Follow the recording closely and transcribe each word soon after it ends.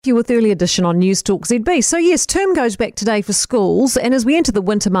You with early edition on News Talk ZB. So yes, term goes back today for schools, and as we enter the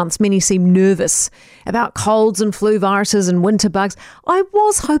winter months, many seem nervous about colds and flu viruses and winter bugs. I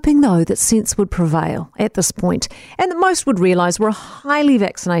was hoping, though, that sense would prevail at this point, and that most would realise we're a highly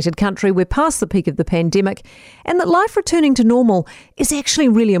vaccinated country, we're past the peak of the pandemic, and that life returning to normal is actually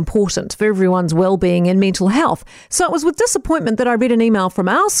really important for everyone's well-being and mental health. So it was with disappointment that I read an email from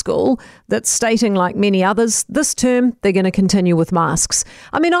our school that's stating, like many others, this term they're going to continue with masks.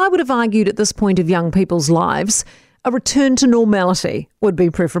 I would have argued at this point of young people's lives, a return to normality would be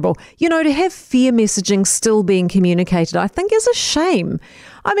preferable. To have fear messaging still being communicated, I think is a shame.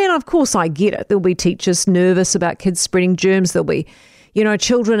 Of course, I get it. There'll be teachers nervous about kids spreading germs. There'll be,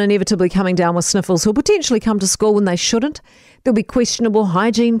 children inevitably coming down with sniffles who'll potentially come to school when they shouldn't. There'll be questionable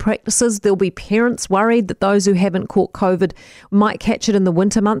hygiene practices. There'll be parents worried that those who haven't caught COVID might catch it in the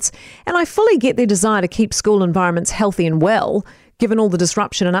winter months. And I fully get their desire to keep school environments healthy and well, given all the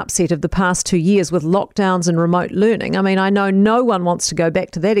disruption and upset of the past 2 years with lockdowns and remote learning. I know no one wants to go back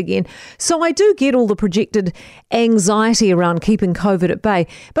to that again. So I do get all the projected anxiety around keeping COVID at bay.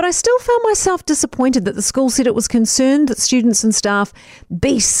 But I still found myself disappointed that the school said it was concerned that students and staff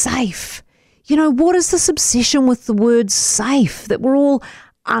be safe. What is this obsession with the word safe? That we're all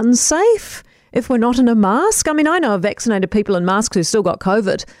unsafe if we're not in a mask? I know of vaccinated people in masks who still got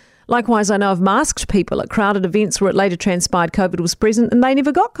COVID. Likewise, I know of masked people at crowded events where it later transpired COVID was present and they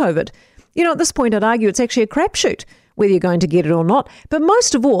never got COVID. At this point, I'd argue it's actually a crapshoot whether you're going to get it or not. But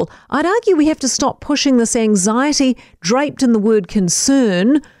most of all, I'd argue we have to stop pushing this anxiety draped in the word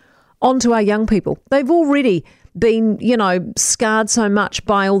concern onto our young people. They've already been, scarred so much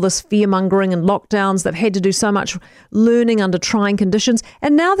by all this fear-mongering and lockdowns. They've had to do so much learning under trying conditions.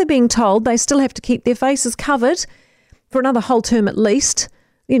 And now they're being told they still have to keep their faces covered for another whole term at least.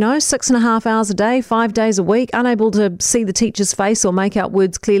 6.5 hours a day, 5 days a week, unable to see the teacher's face or make out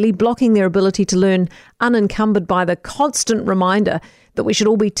words clearly, blocking their ability to learn unencumbered by the constant reminder that we should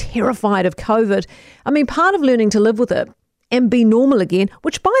all be terrified of COVID. Part of learning to live with it and be normal again,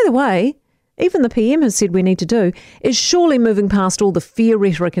 which, by the way, even the PM has said we need to do, is surely moving past all the fear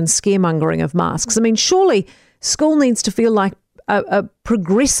rhetoric and scaremongering of masks. Surely school needs to feel like a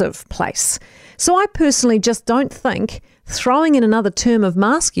progressive place. So I personally just don't think throwing in another term of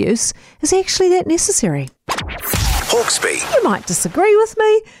mask use is actually that necessary. Hawkesby. You might disagree with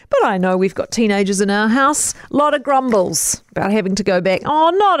me, but I know we've got teenagers in our house. A lot of grumbles about having to go back.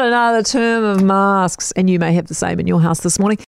 Oh, not another term of masks. And you may have the same in your house this morning.